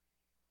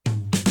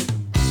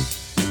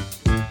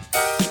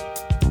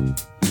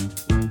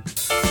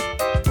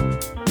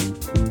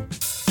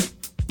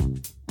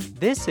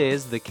This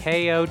is the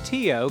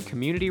KOTO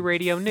Community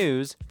Radio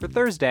News for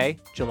Thursday,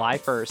 July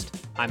 1st.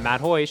 I'm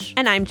Matt Hoysh.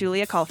 And I'm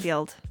Julia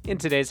Caulfield. In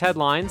today's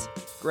headlines,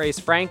 Grace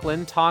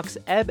Franklin talks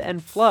ebb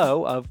and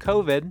flow of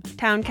COVID.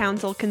 Town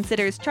Council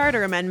considers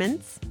charter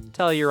amendments.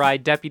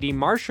 Telluride Deputy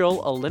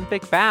Marshal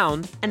Olympic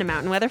bound. And a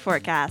mountain weather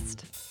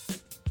forecast.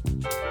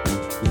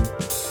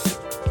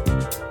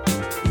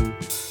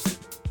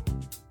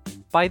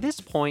 By this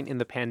point in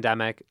the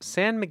pandemic,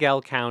 San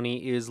Miguel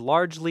County is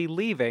largely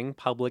leaving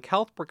public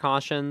health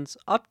precautions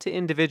up to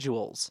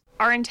individuals.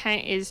 Our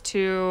intent is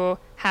to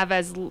have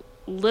as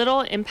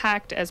little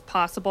impact as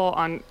possible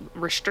on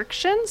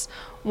restrictions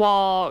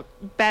while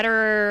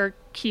better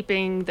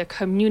keeping the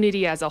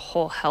community as a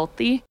whole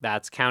healthy.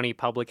 That's County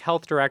Public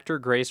Health Director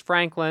Grace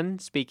Franklin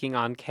speaking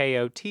on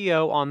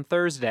KOTO on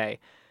Thursday.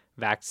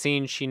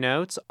 Vaccines, she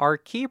notes, are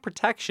key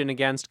protection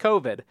against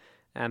COVID.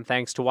 And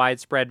thanks to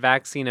widespread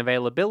vaccine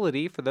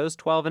availability for those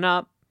 12 and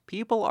up,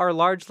 people are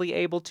largely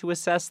able to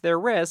assess their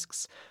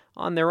risks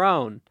on their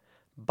own.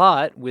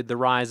 But with the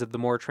rise of the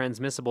more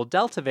transmissible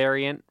Delta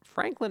variant,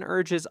 Franklin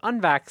urges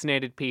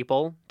unvaccinated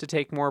people to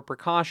take more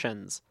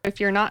precautions. If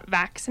you're not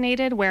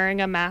vaccinated, wearing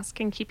a mask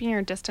and keeping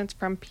your distance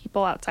from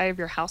people outside of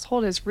your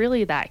household is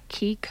really that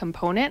key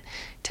component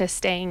to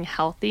staying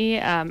healthy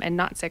and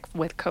not sick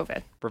with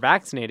COVID. For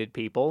vaccinated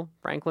people,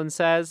 Franklin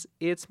says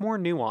it's more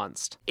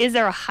nuanced. Is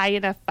there a high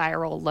enough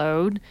viral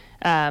load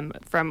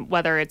from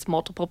whether it's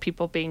multiple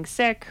people being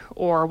sick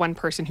or one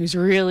person who's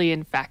really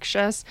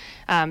infectious?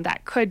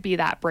 That could be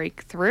that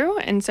breakthrough.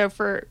 And so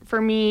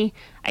for me,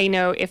 I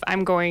know if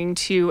I'm going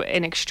to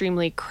an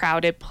extremely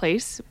crowded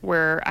place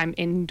where I'm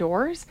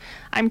indoors,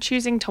 I'm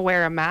choosing to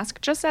wear a mask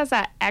just as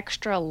that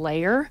extra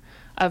layer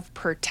of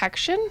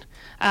protection,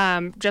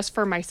 just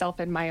for myself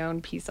and my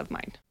own peace of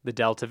mind. The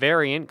Delta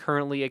variant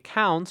currently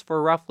accounts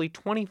for roughly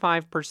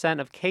 25%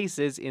 of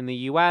cases in the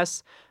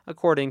U.S.,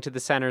 according to the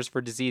Centers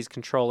for Disease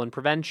Control and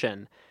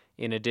Prevention.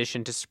 In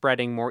addition to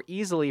spreading more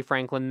easily,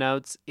 Franklin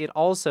notes, it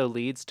also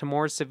leads to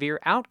more severe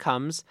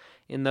outcomes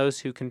in those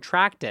who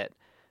contract it.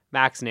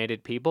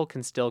 Vaccinated people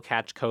can still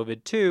catch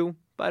COVID too,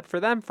 but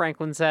for them,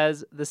 Franklin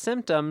says, the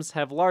symptoms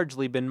have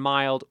largely been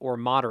mild or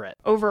moderate.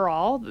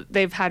 Overall,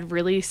 they've had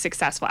really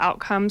successful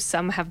outcomes.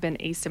 Some have been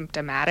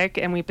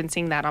asymptomatic, and we've been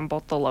seeing that on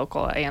both the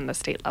local and the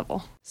state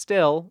level.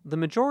 Still, the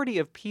majority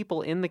of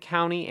people in the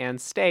county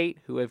and state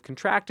who have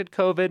contracted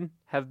COVID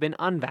have been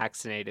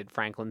unvaccinated,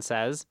 Franklin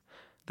says.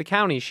 The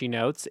county, she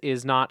notes,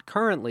 is not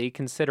currently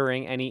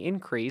considering any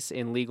increase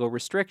in legal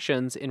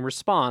restrictions in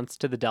response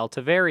to the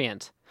Delta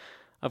variant.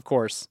 Of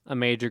course, a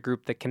major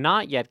group that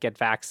cannot yet get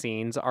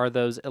vaccines are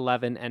those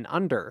 11 and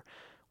under.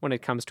 When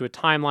it comes to a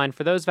timeline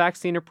for those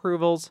vaccine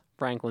approvals,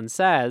 Franklin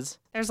says,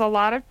 there's a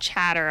lot of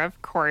chatter,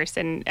 of course,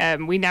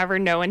 and we never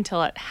know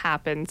until it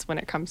happens when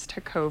it comes to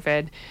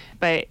COVID.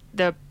 But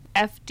the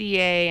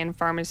FDA and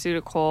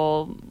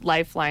pharmaceutical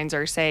lifelines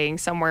are saying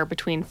somewhere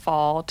between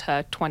fall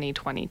to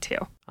 2022.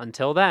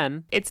 Until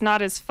then, it's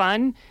not as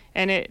fun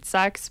and it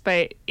sucks,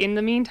 but in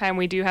the meantime,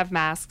 we do have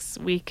masks.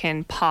 We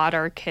can pod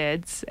our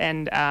kids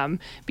and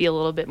be a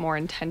little bit more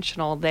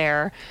intentional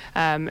there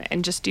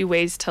and just do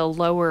ways to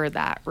lower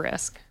that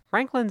risk.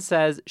 Franklin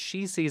says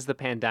she sees the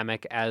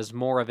pandemic as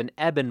more of an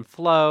ebb and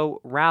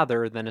flow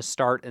rather than a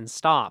start and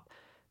stop.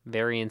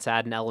 Variants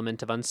add an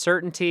element of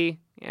uncertainty,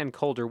 and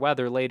colder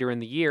weather later in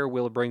the year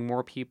will bring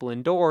more people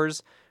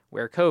indoors,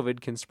 where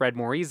COVID can spread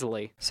more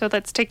easily. So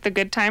let's take the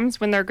good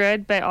times when they're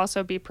good, but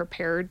also be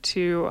prepared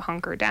to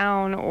hunker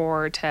down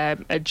or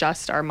to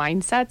adjust our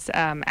mindsets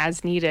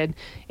as needed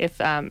if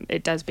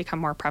it does become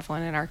more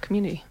prevalent in our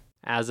community.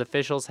 As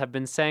officials have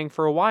been saying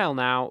for a while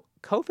now,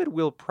 COVID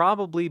will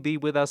probably be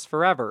with us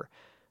forever.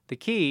 The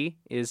key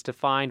is to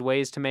find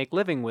ways to make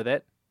living with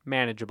it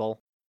manageable.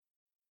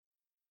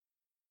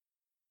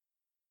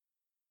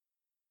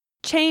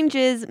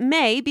 Changes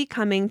may be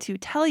coming to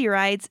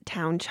Telluride's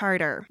town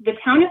charter. The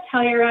town of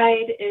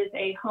Telluride is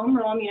a home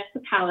rule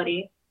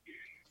municipality,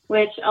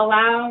 which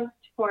allows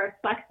for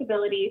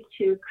flexibility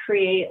to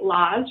create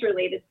laws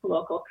related to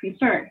local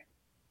concern.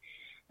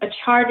 A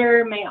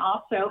charter may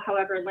also,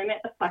 however, limit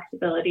the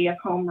flexibility of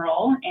home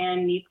rule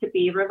and need to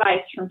be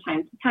revised from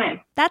time to time.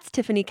 That's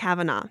Tiffany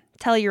Kavanaugh,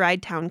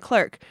 Telluride town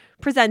clerk,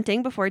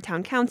 presenting before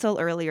town council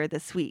earlier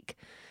this week.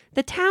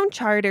 The town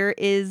charter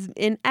is,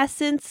 in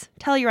essence,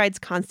 Telluride's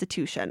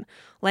constitution,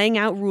 laying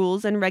out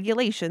rules and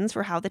regulations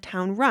for how the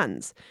town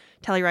runs.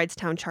 Telluride's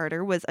town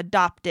charter was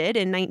adopted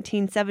in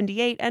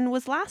 1978 and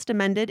was last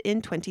amended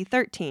in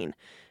 2013.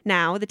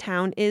 Now, the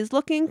town is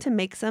looking to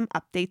make some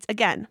updates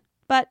again,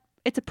 but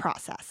it's a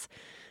process.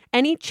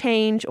 Any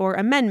change or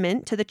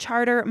amendment to the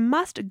charter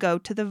must go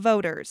to the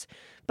voters.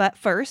 But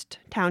first,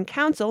 town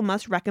council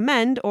must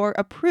recommend or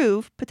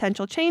approve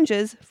potential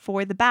changes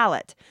for the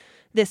ballot.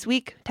 This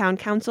week, town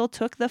council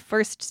took the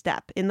first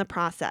step in the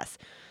process.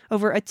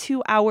 Over a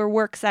 2-hour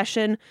work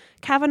session,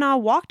 Kavanaugh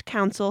walked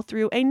council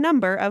through a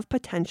number of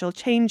potential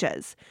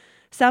changes.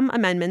 Some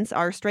amendments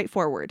are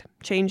straightforward,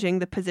 changing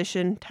the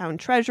position town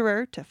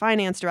treasurer to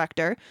finance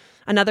director.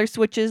 Another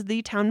switches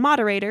the town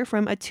moderator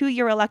from a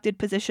 2-year elected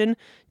position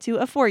to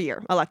a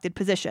 4-year elected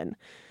position.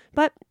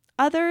 but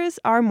others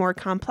are more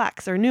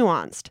complex or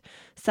nuanced,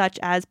 such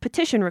as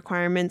petition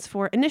requirements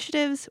for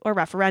initiatives or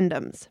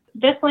referendums.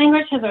 This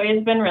language has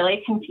always been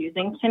really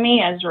confusing to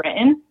me as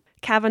written.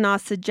 Kavanaugh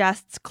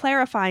suggests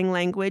clarifying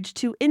language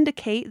to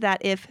indicate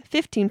that if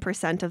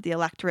 15% of the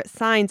electorate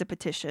signs a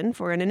petition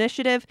for an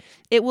initiative,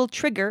 it will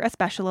trigger a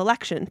special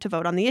election to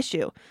vote on the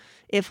issue.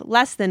 If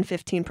less than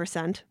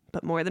 15%,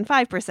 but more than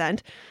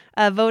 5%,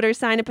 of voters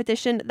sign a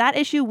petition, that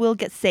issue will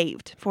get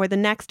saved for the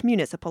next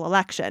municipal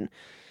election.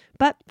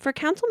 But for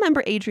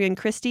Councilmember Adrienne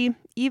Christie,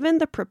 even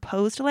the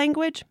proposed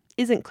language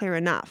isn't clear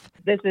enough.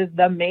 This is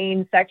the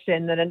main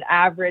section that an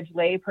average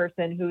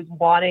layperson who's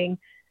wanting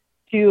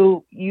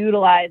to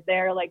utilize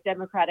their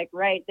democratic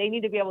right, they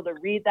need to be able to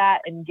read that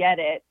and get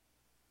it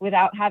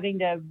without having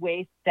to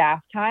waste staff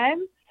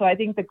time. So I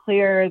think the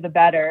clearer, the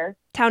better.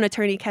 Town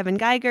Attorney Kevin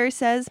Geiger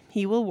says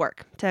he will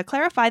work to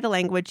clarify the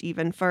language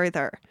even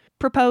further.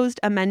 Proposed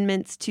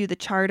amendments to the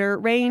charter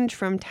range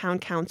from town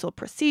council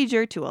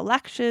procedure to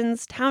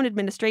elections, town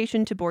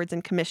administration to boards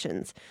and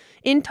commissions.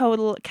 In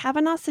total,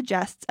 Kavanaugh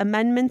suggests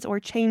amendments or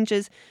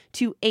changes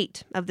to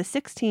 8 of the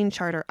 16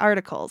 charter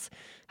articles.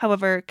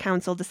 However,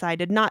 council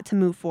decided not to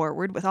move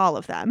forward with all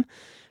of them.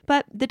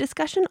 But the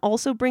discussion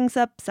also brings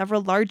up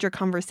several larger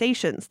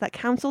conversations that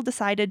council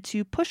decided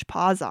to push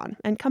pause on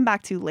and come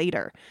back to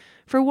later.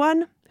 For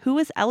one, who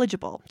is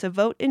eligible to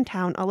vote in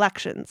town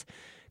elections?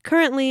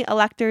 Currently,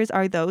 electors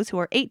are those who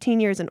are 18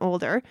 years and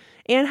older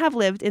and have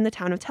lived in the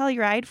town of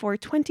Telluride for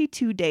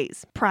 22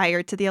 days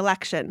prior to the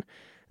election.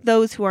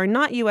 Those who are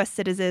not U.S.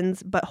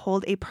 citizens but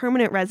hold a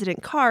permanent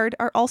resident card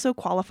are also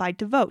qualified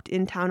to vote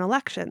in town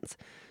elections.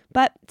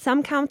 But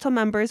some council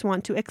members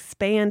want to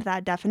expand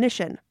that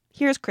definition.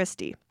 Here's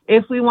Christie.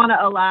 If we want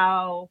to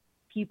allow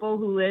people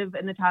who live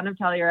in the town of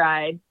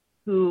Telluride,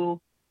 who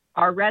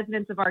are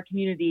residents of our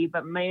community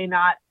but may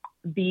not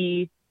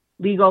be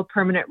legal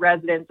permanent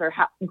residents or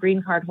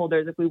green card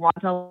holders, if we want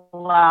to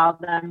allow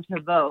them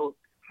to vote,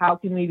 how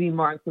can we be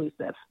more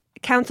inclusive?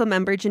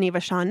 Councilmember Geneva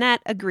Shawnette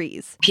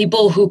agrees.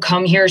 People who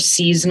come here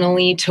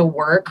seasonally to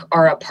work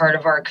are a part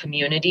of our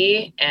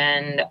community,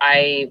 and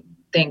I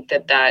think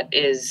that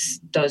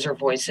those are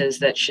voices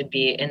that should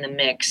be in the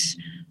mix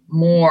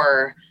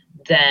more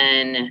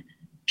than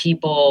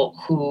people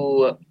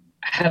who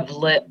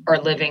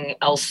are living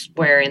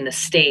elsewhere in the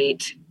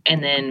state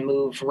and then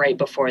move right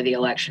before the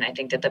election. I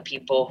think that the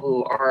people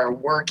who are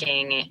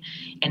working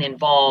and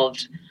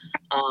involved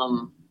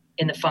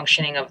in the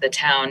functioning of the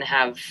town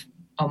have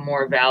a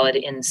more valid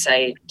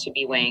insight to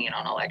be weighing in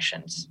on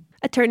elections.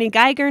 Attorney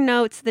Geiger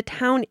notes the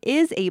town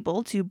is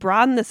able to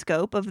broaden the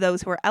scope of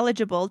those who are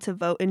eligible to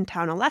vote in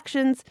town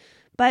elections,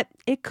 but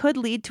it could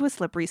lead to a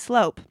slippery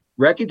slope.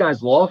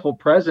 Recognized lawful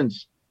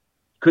presence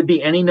could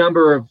be any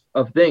number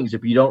of things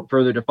if you don't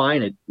further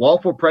define it.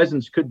 Lawful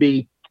presence could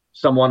be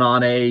someone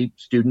on a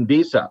student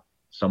visa,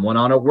 someone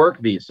on a work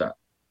visa,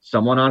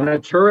 someone on a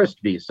tourist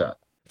visa.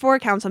 For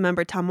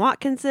Councilmember Tom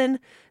Watkinson,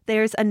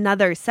 there's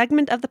another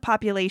segment of the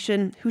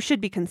population who should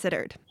be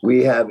considered.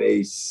 We have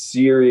a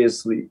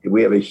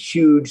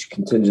huge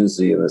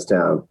contingency in this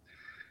town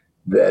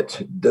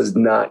that does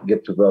not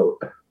get to vote,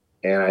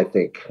 and I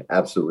think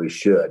absolutely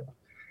should.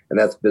 And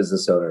that's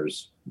business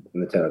owners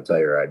in the town of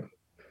Telluride.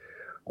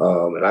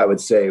 And I would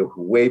say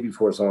way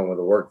before someone with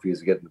a work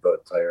visa getting to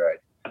vote in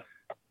Telluride,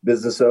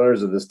 business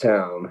owners of this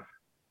town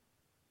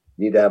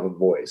need to have a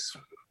voice.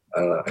 I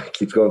don't know, it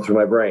keeps going through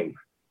my brain.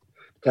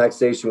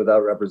 Taxation without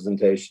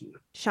representation.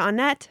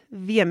 Shawnette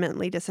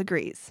vehemently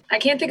disagrees. I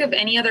can't think of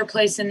any other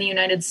place in the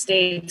United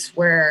States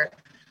where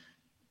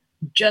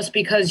just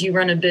because you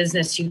run a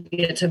business, you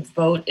get to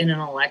vote in an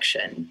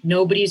election.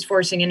 Nobody's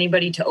forcing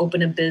anybody to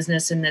open a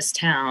business in this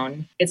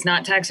town. It's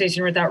not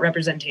taxation without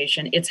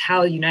representation. It's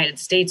how the United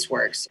States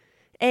works.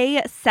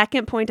 A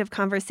second point of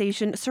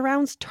conversation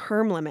surrounds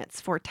term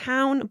limits for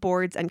town,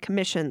 boards, and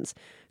commissions.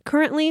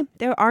 Currently,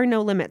 there are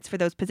no limits for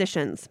those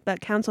positions,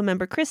 but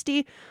Councilmember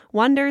Christie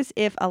wonders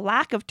if a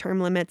lack of term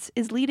limits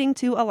is leading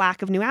to a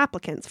lack of new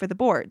applicants for the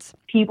boards.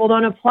 People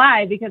don't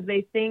apply because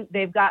they think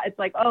they've got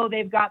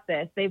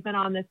this. They've been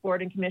on this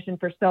board and commission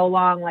for so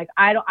long.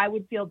 I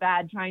would feel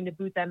bad trying to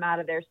boot them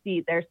out of their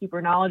seat. They're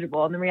super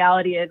knowledgeable. And the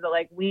reality is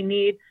that we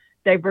need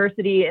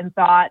diversity in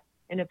thought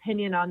and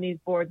opinion on these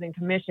boards and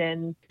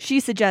commissions. She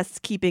suggests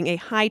keeping a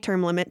high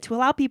term limit to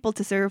allow people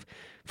to serve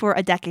for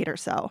a decade or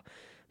so.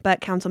 But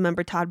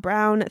Councilmember Todd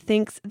Brown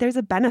thinks there's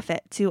a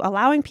benefit to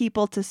allowing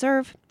people to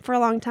serve for a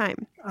long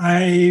time.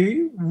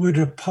 I would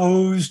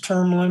oppose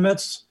term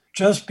limits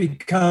just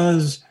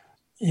because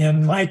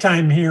in my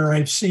time here,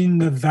 I've seen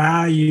the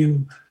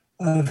value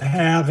of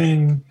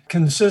having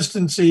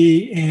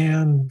consistency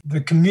and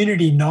the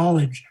community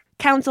knowledge.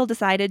 Council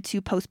decided to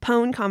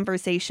postpone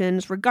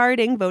conversations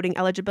regarding voting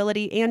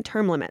eligibility and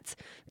term limits.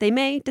 They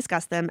may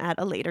discuss them at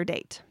a later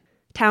date.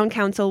 Town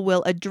Council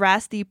will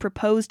address the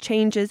proposed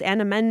changes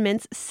and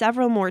amendments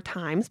several more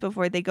times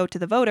before they go to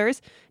the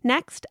voters,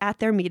 next at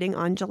their meeting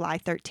on July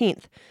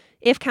 13th.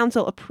 If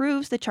Council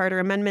approves the charter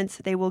amendments,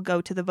 they will go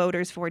to the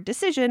voters for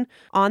decision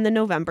on the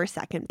November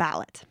 2nd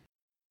ballot.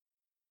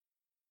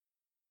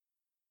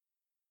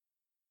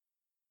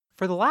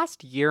 For the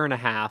last year and a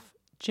half,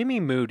 Jimmy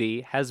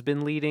Moody has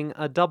been leading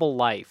a double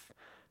life.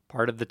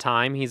 Part of the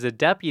time, he's a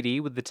deputy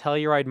with the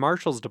Telluride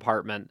Marshal's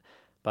Department,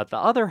 but the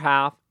other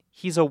half,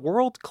 he's a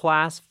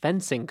world-class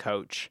fencing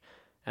coach.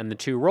 And the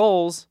two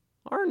roles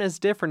aren't as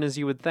different as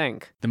you would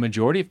think. The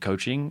majority of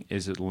coaching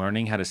is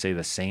learning how to say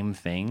the same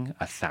thing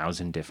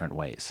 1,000 different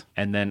ways.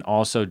 And then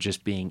also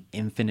just being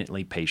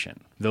infinitely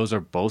patient. Those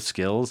are both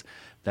skills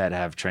that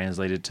have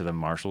translated to the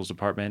Marshal's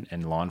Department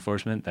and law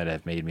enforcement that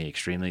have made me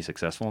extremely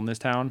successful in this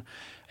town.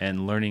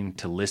 And learning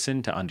to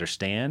listen to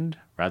understand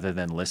rather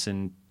than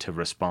listen to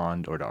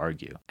respond or to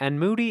argue. And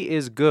Moody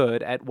is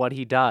good at what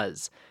he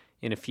does.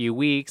 In a few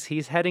weeks,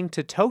 he's heading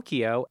to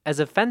Tokyo as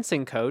a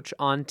fencing coach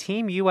on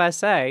Team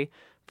USA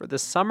for the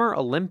Summer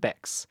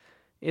Olympics.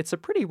 It's a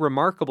pretty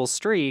remarkable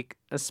streak,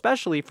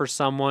 especially for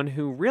someone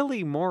who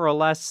really more or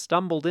less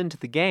stumbled into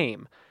the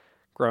game.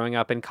 Growing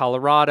up in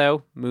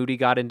Colorado, Moody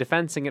got into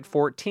fencing at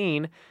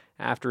 14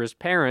 after his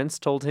parents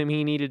told him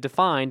he needed to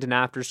find an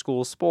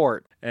after-school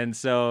sport. And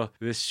so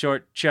this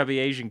short, chubby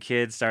Asian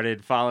kid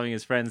started following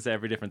his friends to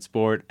every different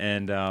sport.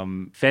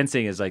 And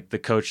fencing is like the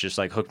coach just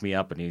like hooked me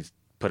up and he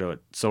put a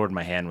sword in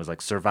my hand and was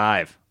like,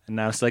 survive. And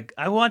I was like,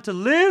 I want to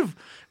live.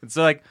 And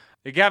so like,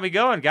 it got me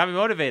going, got me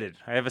motivated.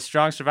 I have a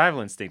strong survival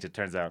instinct, it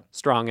turns out.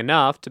 Strong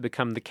enough to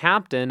become the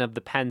captain of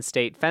the Penn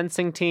State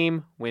fencing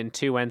team, win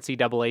 2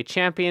 NCAA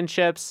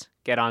championships,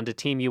 get onto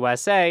Team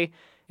USA,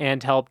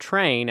 and help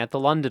train at the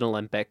London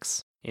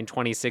Olympics. In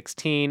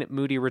 2016,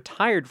 Moody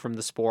retired from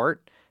the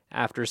sport.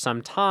 After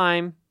some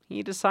time,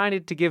 he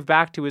decided to give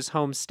back to his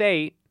home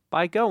state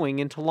by going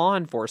into law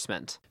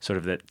enforcement. Sort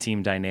of that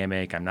team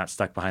dynamic. I'm not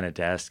stuck behind a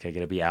desk. I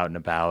get to be out and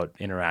about,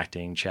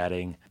 interacting,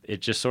 chatting.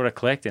 It just sort of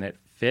clicked and it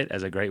fit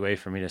as a great way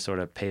for me to sort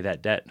of pay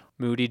that debt.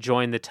 Moody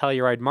joined the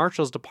Telluride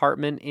Marshal's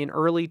Department in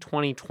early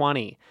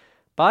 2020,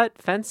 but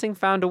fencing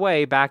found a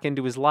way back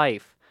into his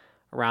life.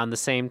 Around the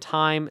same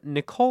time,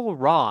 Nicole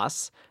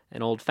Ross,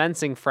 an old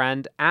fencing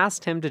friend,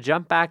 asked him to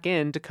jump back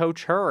in to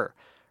coach her.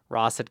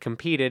 Ross had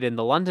competed in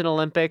the London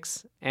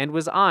Olympics and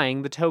was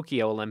eyeing the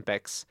Tokyo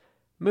Olympics.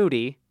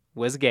 Moody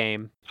was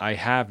game. I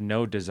have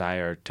no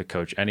desire to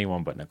coach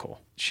anyone but Nicole.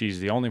 She's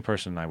the only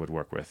person I would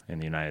work with in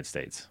the United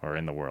States or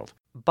in the world.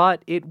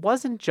 But it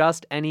wasn't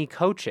just any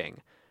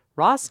coaching.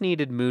 Ross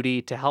needed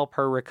Moody to help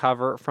her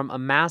recover from a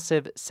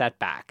massive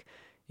setback.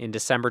 In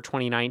December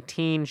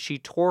 2019, she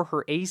tore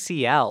her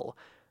ACL.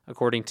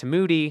 According to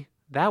Moody,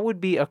 that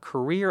would be a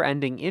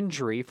career-ending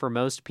injury for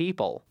most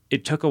people.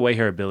 It took away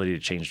her ability to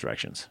change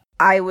directions.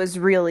 I was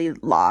really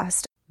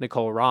lost.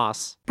 Nicole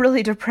Ross.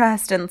 Really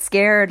depressed and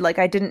scared, like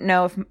I didn't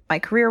know if my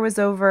career was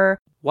over.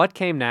 What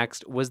came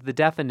next was the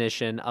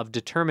definition of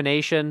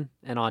determination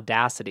and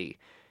audacity.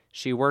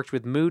 She worked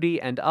with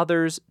Moody and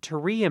others to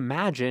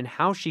reimagine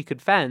how she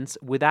could fence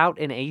without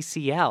an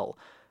ACL,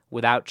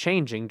 without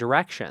changing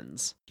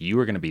directions. You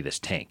were going to be this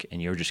tank,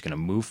 and you're just going to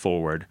move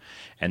forward,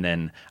 and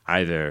then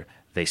either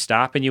they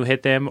stop and you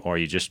hit them, or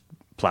you just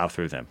plow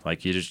through them.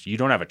 Like you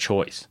don't have a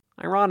choice.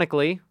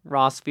 Ironically,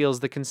 Ross feels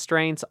the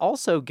constraints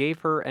also gave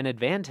her an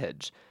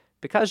advantage,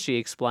 because she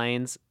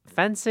explains,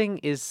 fencing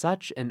is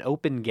such an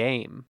open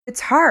game.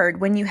 It's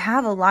hard when you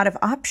have a lot of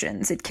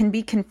options. It can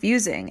be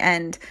confusing,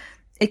 and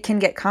it can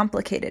get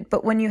complicated.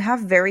 But when you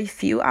have very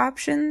few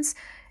options,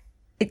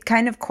 it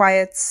kind of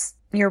quiets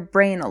your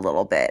brain a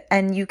little bit,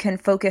 and you can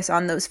focus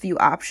on those few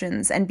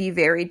options and be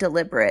very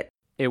deliberate.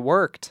 It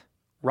worked.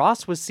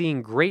 Ross was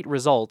seeing great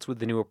results with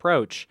the new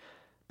approach.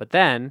 But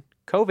then,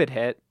 COVID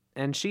hit,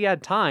 and she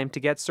had time to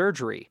get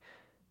surgery.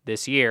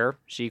 This year,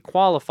 she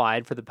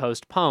qualified for the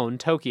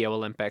postponed Tokyo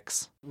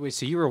Olympics. Wait,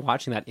 so you were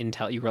watching that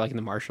Intel? You were like in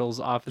the Marshal's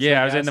office?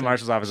 Yeah, I was in the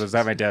Marshal's office. I was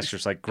at my desk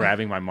just like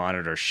grabbing my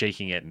monitor,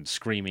 shaking it and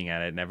screaming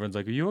at it. And everyone's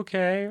like, are you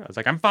okay? I was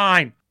like, I'm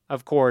fine.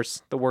 Of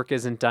course, the work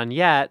isn't done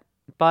yet,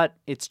 but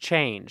it's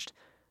changed.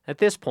 At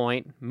this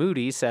point,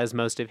 Moody says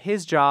most of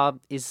his job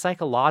is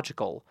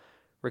psychological.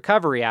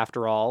 Recovery,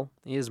 after all,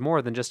 is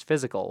more than just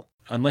physical.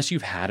 Unless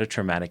you've had a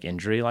traumatic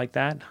injury like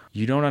that,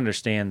 you don't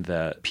understand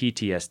the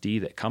PTSD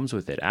that comes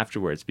with it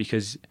afterwards,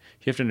 because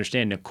you have to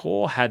understand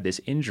Nicole had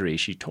this injury.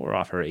 She tore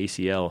off her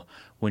ACL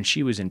when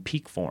she was in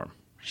peak form.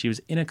 She was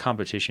in a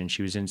competition.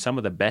 She was in some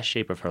of the best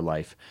shape of her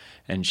life,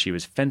 and she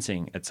was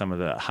fencing at some of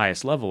the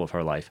highest level of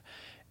her life.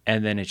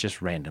 And then it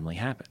just randomly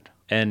happened.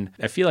 And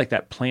I feel like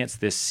that plants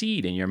this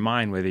seed in your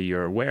mind, whether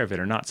you're aware of it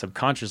or not,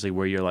 subconsciously,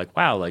 where you're like,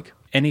 wow, like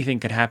anything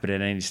could happen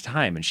at any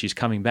time. And she's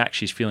coming back.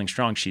 She's feeling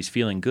strong. She's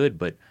feeling good.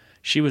 But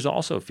she was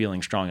also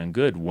feeling strong and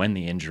good when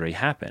the injury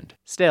happened.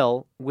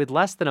 Still, with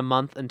less than a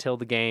month until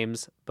the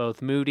games,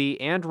 both Moody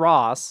and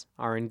Ross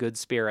are in good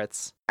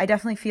spirits. I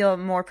definitely feel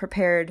more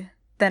prepared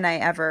than I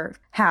ever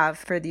have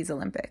for these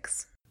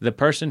Olympics. The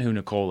person who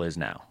Nicole is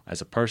now, as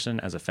a person,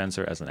 as a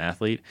fencer, as an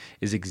athlete,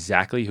 is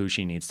exactly who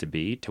she needs to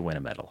be to win a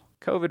medal.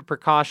 COVID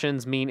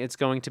precautions mean it's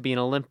going to be an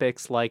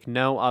Olympics like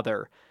no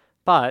other.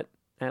 But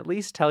at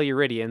least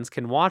Telluridians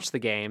can watch the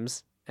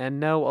games and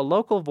know a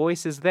local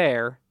voice is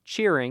there,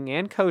 cheering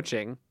and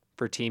coaching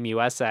for Team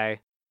USA.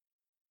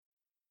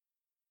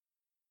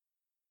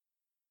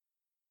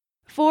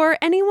 For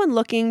anyone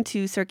looking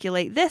to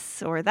circulate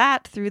this or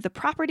that through the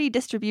property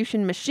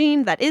distribution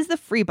machine that is the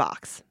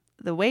Freebox,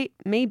 the wait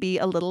may be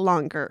a little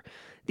longer.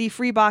 The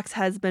Freebox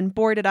has been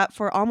boarded up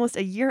for almost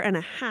a year and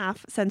a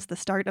half since the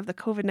start of the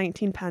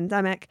COVID-19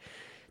 pandemic.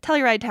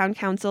 Telluride Town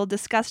Council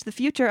discussed the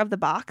future of the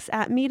box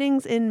at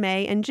meetings in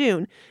May and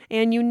June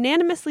and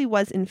unanimously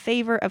was in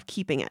favor of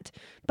keeping it,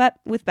 but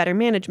with better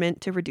management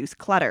to reduce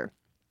clutter.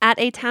 At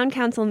a town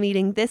council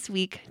meeting this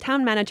week,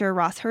 town manager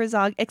Ross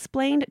Herzog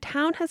explained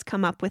town has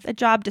come up with a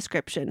job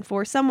description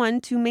for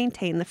someone to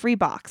maintain the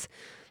Freebox.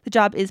 The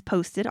job is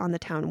posted on the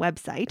town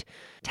website.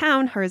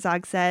 Town,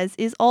 Herzog says,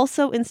 is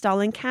also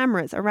installing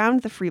cameras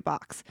around the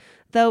Freebox,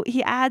 though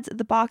he adds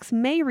the box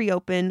may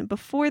reopen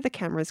before the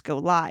cameras go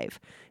live.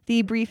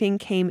 The briefing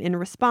came in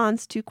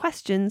response to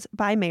questions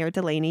by Mayor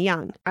Delaney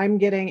Young. I'm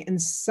getting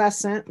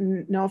incessant,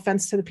 no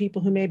offense to the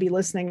people who may be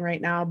listening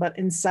right now, but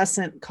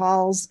incessant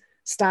calls,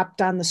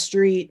 stopped on the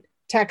street,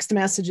 text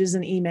messages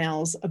and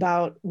emails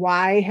about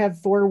why have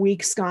 4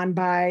 weeks gone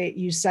by?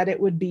 You said it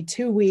would be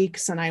 2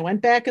 weeks. And I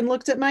went back and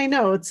looked at my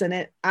notes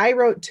and I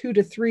wrote 2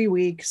 to 3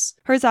 weeks.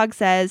 Herzog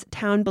says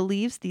town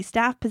believes the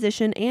staff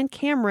position and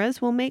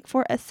cameras will make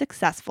for a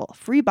successful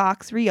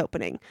Freebox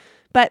reopening.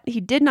 But he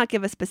did not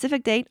give a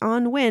specific date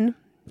on when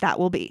that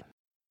will be.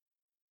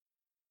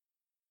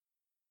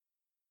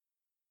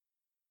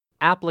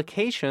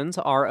 Applications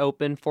are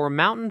open for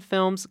Mountain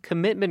Film's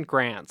commitment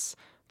grants.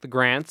 The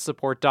grants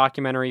support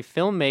documentary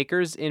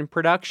filmmakers in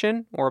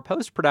production or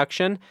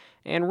post-production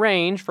and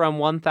range from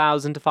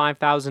 $1,000 to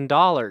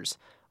 $5,000.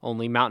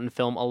 Only Mountain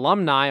Film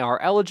alumni are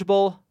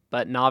eligible,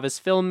 but novice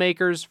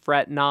filmmakers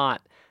fret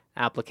not.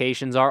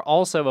 Applications are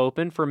also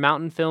open for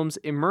Mountain Film's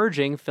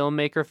Emerging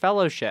Filmmaker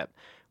Fellowship,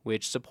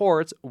 which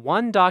supports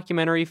one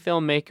documentary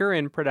filmmaker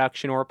in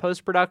production or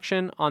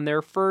post-production on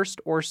their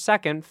first or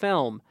second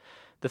film.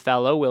 The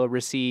fellow will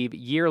receive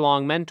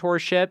year-long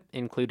mentorship,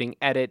 including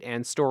edit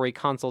and story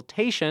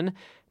consultation,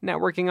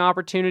 networking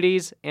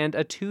opportunities, and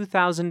a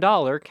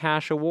 $2,000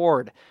 cash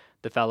award.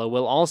 The fellow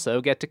will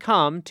also get to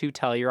come to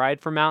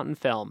Telluride for Mountain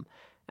Film.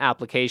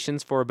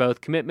 Applications for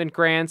both commitment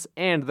grants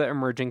and the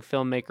Emerging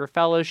Filmmaker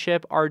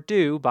Fellowship are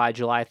due by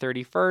July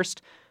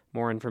 31st.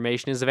 More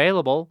information is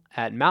available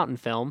at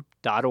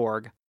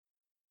mountainfilm.org.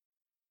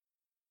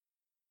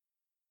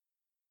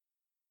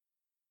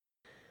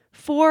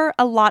 For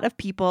a lot of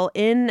people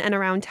in and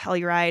around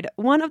Telluride,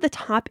 one of the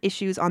top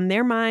issues on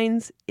their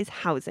minds is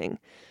housing.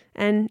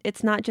 And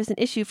it's not just an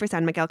issue for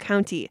San Miguel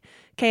County.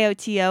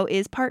 KOTO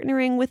is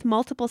partnering with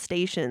multiple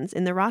stations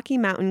in the Rocky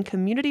Mountain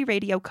Community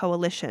Radio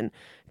Coalition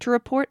to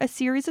report a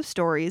series of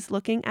stories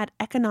looking at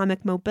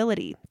economic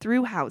mobility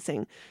through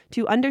housing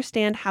to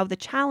understand how the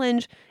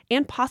challenge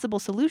and possible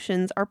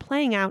solutions are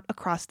playing out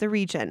across the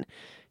region.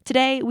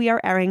 Today, we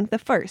are airing the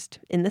first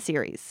in the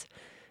series.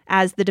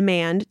 As the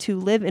demand to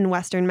live in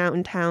Western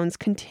mountain towns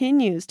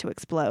continues to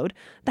explode,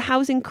 the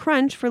housing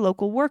crunch for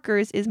local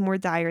workers is more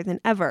dire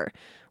than ever.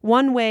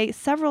 One way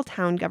several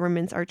town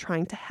governments are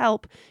trying to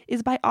help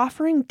is by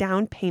offering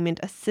down payment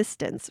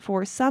assistance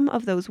for some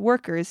of those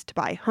workers to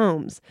buy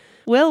homes.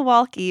 Will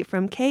Walke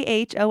from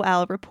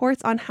KHOL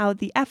reports on how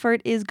the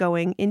effort is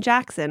going in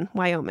Jackson,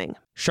 Wyoming.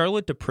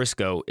 Charlotte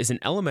DePrisco is an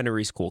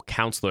elementary school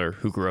counselor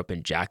who grew up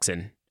in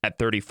Jackson. At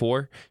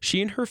 34,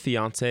 she and her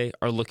fiancé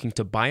are looking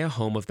to buy a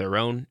home of their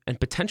own and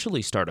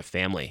potentially start a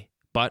family.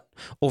 But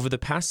over the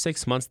past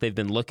 6 months they've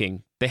been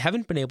looking, they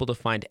haven't been able to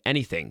find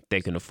anything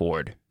they can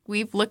afford.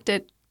 We've looked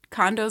at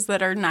condos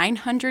that are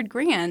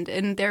 $900,000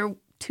 and they're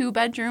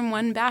 2-bedroom,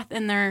 1-bath,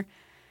 and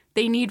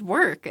they need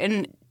work,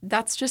 and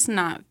that's just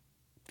not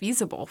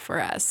feasible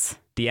for us.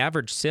 The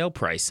average sale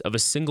price of a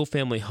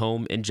single-family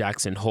home in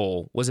Jackson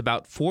Hole was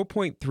about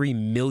 $4.3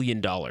 million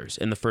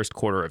in the first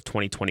quarter of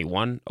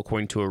 2021,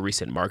 according to a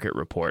recent market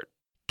report.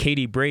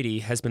 Katie Brady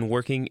has been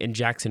working in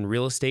Jackson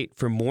real estate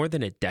for more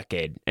than a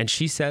decade, and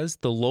she says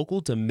the local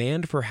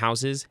demand for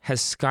houses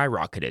has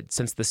skyrocketed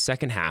since the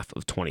second half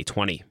of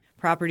 2020.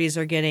 Properties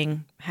are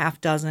getting half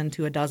dozen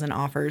to a dozen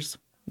offers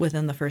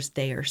within the first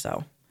day or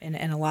so, and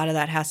a lot of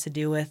that has to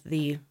do with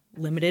the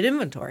limited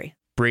inventory.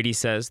 Brady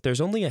says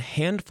there's only a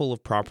handful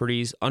of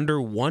properties under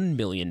 $1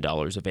 million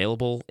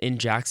available in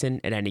Jackson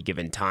at any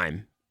given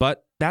time.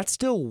 But that's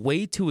still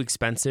way too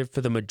expensive for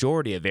the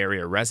majority of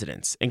area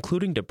residents,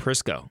 including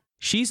DePrisco.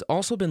 She's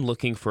also been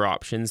looking for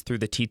options through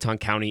the Teton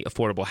County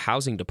Affordable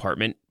Housing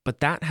Department, but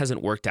that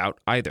hasn't worked out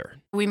either.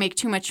 We make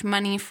too much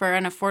money for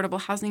an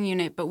affordable housing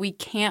unit, but we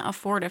can't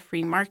afford a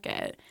free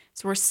market.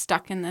 So we're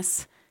stuck in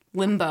this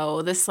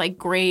limbo, this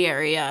gray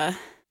area.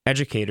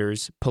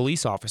 Educators,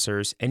 police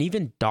officers, and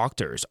even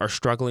doctors are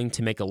struggling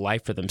to make a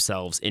life for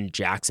themselves in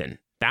Jackson.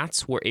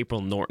 That's where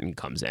April Norton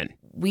comes in.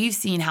 We've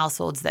seen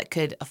households that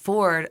could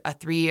afford a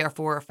 $3,000 or $4,000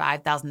 or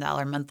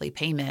 $5,000 monthly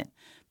payment,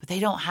 but they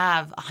don't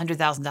have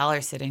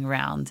 $100,000 sitting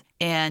around,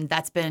 and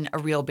that's been a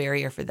real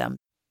barrier for them.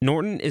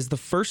 Norton is the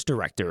first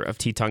director of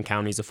Teton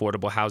County's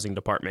Affordable Housing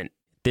Department.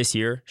 This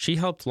year, she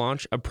helped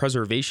launch a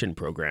preservation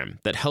program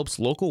that helps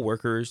local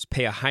workers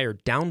pay a higher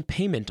down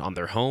payment on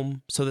their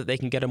home so that they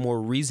can get a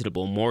more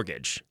reasonable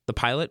mortgage. The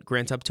pilot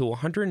grants up to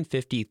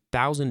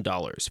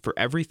 $150,000 for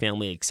every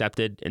family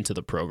accepted into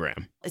the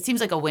program. It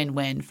seems like a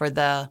win-win for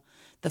the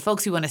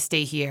folks who want to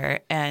stay here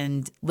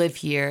and live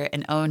here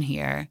and own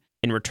here.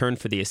 In return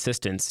for the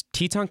assistance,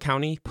 Teton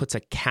County puts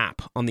a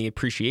cap on the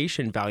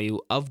appreciation value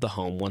of the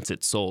home once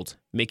it's sold,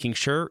 making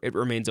sure it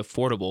remains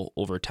affordable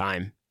over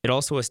time. It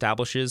also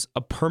establishes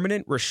a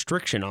permanent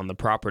restriction on the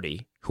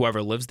property.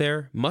 Whoever lives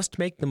there must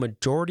make the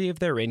majority of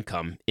their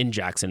income in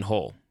Jackson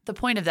Hole. The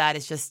point of that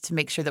is just to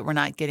make sure that we're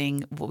not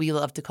getting what we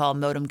love to call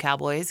modem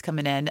cowboys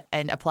coming in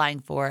and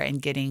applying for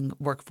and getting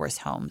workforce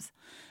homes.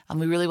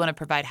 We really want to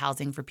provide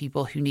housing for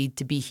people who need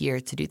to be here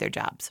to do their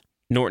jobs.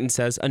 Norton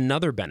says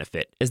another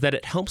benefit is that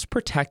it helps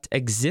protect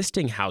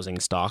existing housing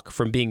stock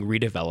from being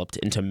redeveloped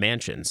into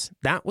mansions.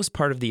 That was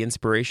part of the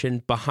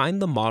inspiration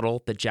behind the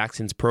model that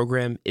Jackson's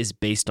program is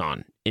based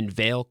on in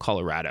Vail,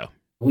 Colorado.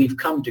 We've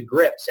come to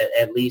grips,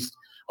 at least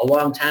a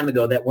long time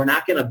ago, that we're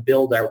not going to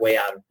build our way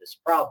out of this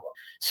problem.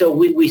 So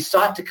we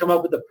sought to come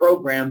up with a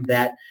program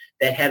that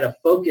had a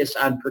focus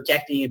on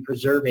protecting and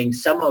preserving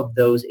some of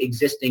those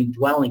existing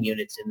dwelling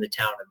units in the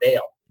town of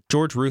Vail.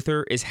 George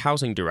Ruther is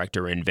housing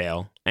director in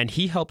Vail, and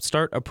he helped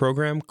start a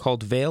program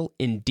called Vail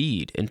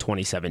Indeed in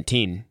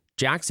 2017.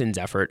 Jackson's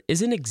effort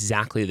isn't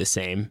exactly the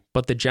same,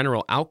 but the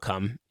general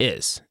outcome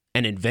is.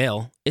 And in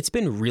Vail, it's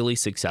been really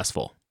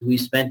successful. We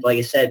spent, like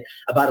I said,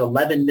 about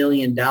 $11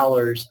 million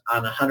on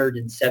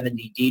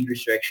 170 deed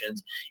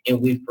restrictions,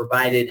 and we've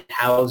provided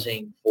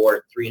housing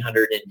for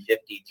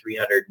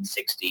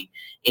 360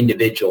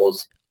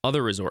 individuals.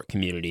 Other resort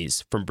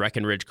communities, from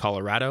Breckenridge,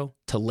 Colorado,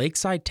 to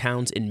lakeside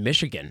towns in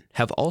Michigan,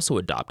 have also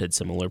adopted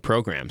similar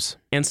programs.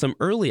 And some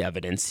early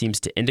evidence seems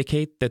to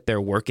indicate that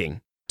they're working.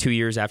 2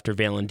 years after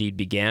Vail Indeed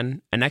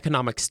began, an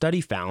economic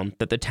study found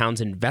that the town's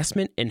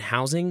investment in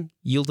housing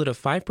yielded a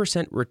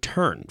 5%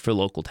 return for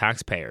local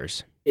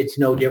taxpayers. It's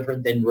no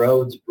different than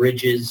roads,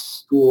 bridges,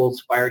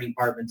 schools, fire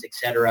departments,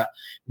 etc.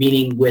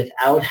 Meaning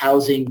without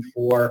housing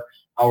for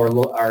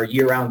our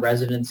year-round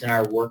residents and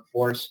our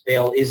workforce,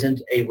 Vail isn't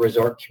a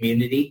resort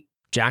community.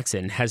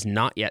 Jackson has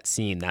not yet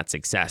seen that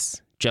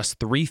success. Just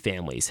 3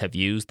 families have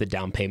used the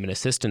down payment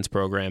assistance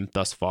program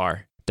thus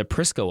far.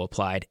 DePrisco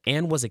applied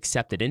and was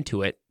accepted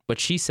into it, but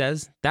she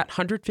says that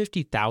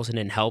 $150,000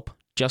 in help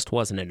just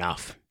wasn't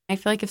enough. I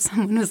feel like if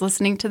someone was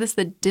listening to this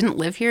that didn't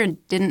live here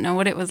and didn't know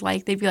what it was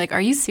like, they'd be like,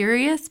 are you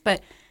serious?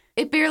 But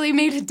it barely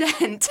made a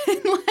dent.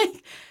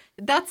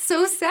 That's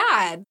so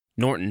sad.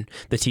 Norton,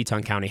 the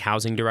Teton County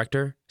housing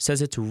director, says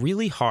it's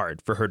really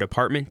hard for her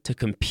department to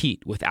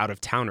compete with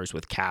out-of-towners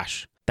with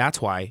cash.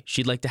 That's why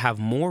she'd like to have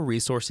more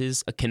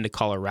resources akin to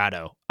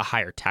Colorado, a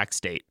higher tax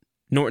state.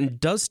 Norton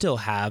does still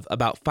have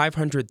about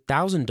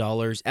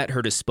 $500,000 at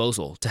her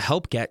disposal to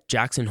help get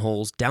Jackson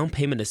Hole's down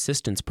payment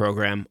assistance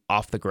program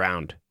off the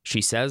ground.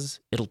 She says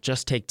it'll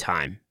just take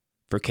time.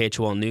 For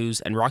KHOL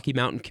News and Rocky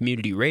Mountain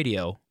Community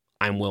Radio,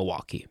 I'm Will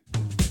Walkie.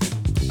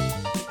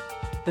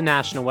 The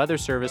National Weather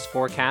Service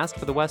forecast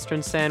for the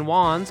western San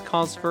Juans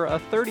calls for a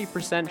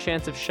 30%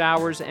 chance of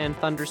showers and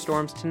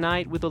thunderstorms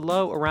tonight with a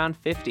low around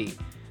 50.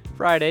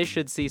 Friday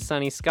should see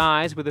sunny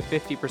skies with a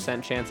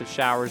 50% chance of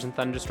showers and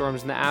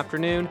thunderstorms in the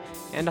afternoon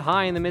and a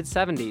high in the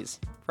mid-70s.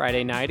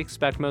 Friday night,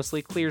 expect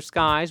mostly clear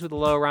skies with a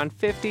low around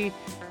 50.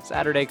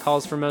 Saturday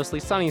calls for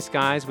mostly sunny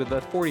skies with a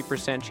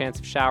 40% chance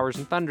of showers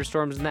and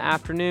thunderstorms in the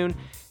afternoon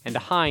and a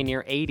high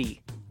near 80.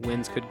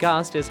 Winds could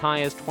gust as high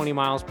as 20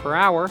 miles per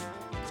hour.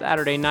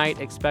 Saturday night,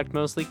 expect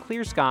mostly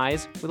clear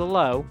skies with a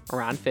low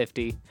around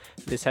 50.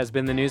 This has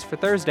been the news for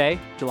Thursday,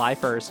 July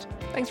 1st.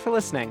 Thanks for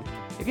listening.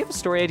 If you have a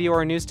story idea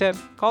or a news tip,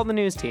 call the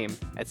news team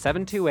at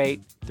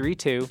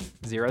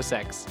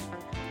 728-3206.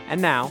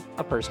 And now,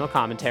 a personal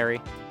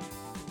commentary.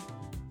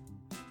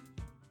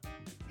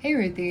 Hey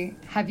Ruthie,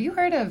 have you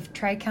heard of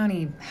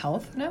Tri-County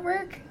Health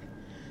Network?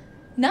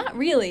 Not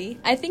really.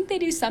 I think they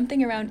do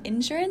something around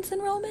insurance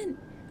enrollment.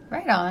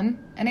 Right on.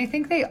 And I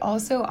think they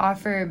also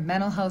offer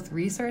mental health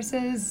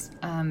resources,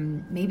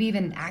 maybe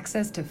even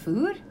access to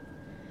food?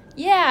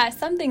 Yeah,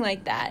 something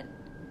like that.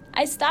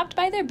 I stopped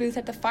by their booth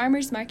at the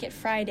farmers market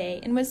Friday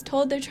and was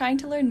told they're trying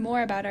to learn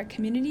more about our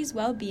community's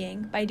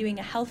well-being by doing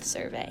a health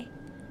survey.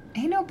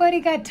 Ain't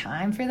nobody got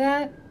time for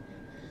that.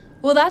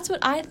 Well, that's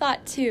what I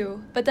thought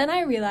too, but then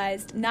I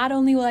realized not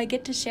only will I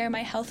get to share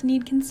my health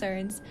need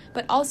concerns,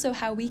 but also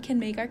how we can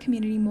make our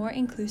community more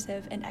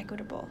inclusive and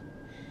equitable.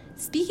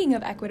 Speaking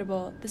of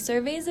equitable, the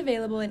survey is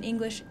available in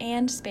English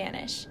and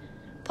Spanish.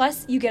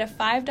 Plus, you get a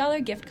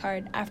 $5 gift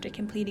card after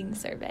completing the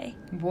survey.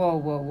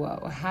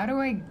 Whoa. How do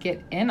I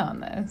get in on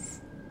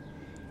this?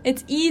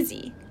 It's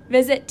easy.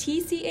 Visit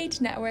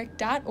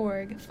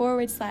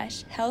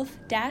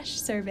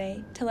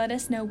tchnetwork.org/health-survey to let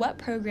us know what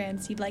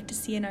programs you'd like to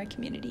see in our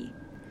community.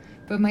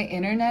 But my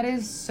internet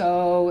is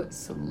so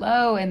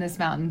slow in this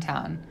mountain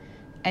town.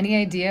 Any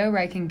idea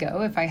where I can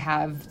go if I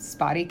have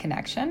spotty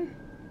connection?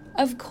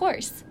 Of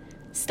course.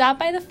 Stop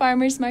by the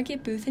farmers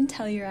market booth in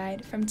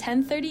Telluride from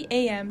 10:30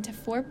 a.m. to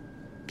 4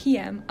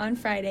 p.m. on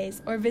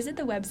Fridays or visit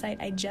the website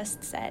I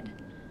just said.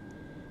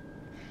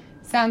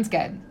 Sounds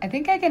good. I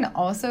think I can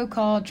also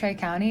call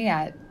Tri-County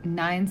at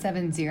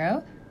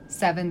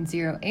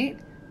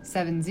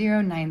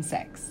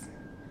 970-708-7096.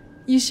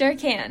 You sure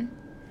can.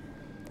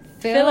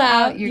 Fill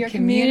out your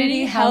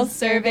community health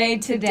survey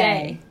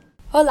today.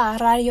 Hola,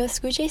 Radio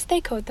Escuchas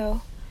de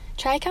Coto.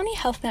 Tri-County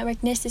Health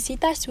Network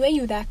necesita su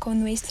ayuda con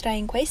nuestra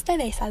encuesta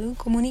de salud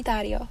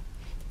comunitario.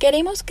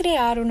 Queremos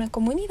crear una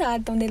comunidad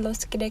donde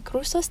los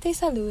recursos de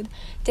salud,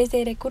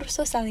 desde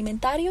recursos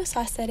alimentarios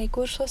hasta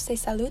recursos de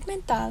salud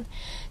mental,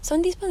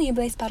 son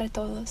disponibles para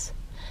todos.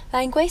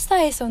 La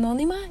encuesta es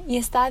anónima y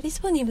está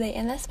disponible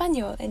en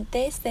español en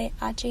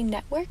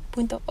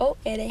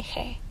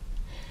tshnetwork.org.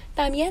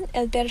 También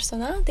el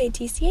personal de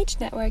TCH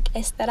Network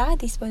estará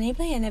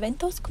disponible en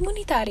eventos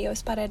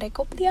comunitarios para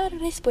recopilar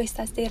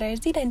respuestas de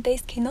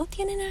residentes que no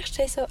tienen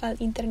acceso al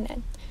Internet.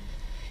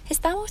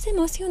 Estamos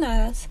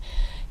emocionadas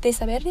de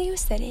saber de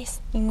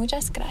ustedes y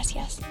muchas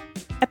gracias.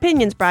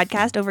 Opinions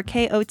broadcast over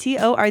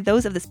KOTO are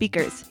those of the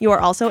speakers. You are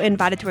also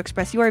invited to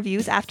express your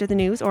views after the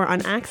news or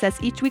on Access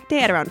each weekday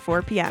at around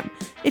 4 p.m.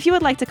 If you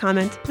would like to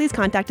comment, please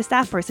contact a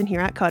staff person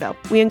here at KOTO.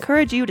 We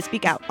encourage you to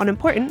speak out on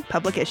important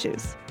public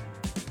issues.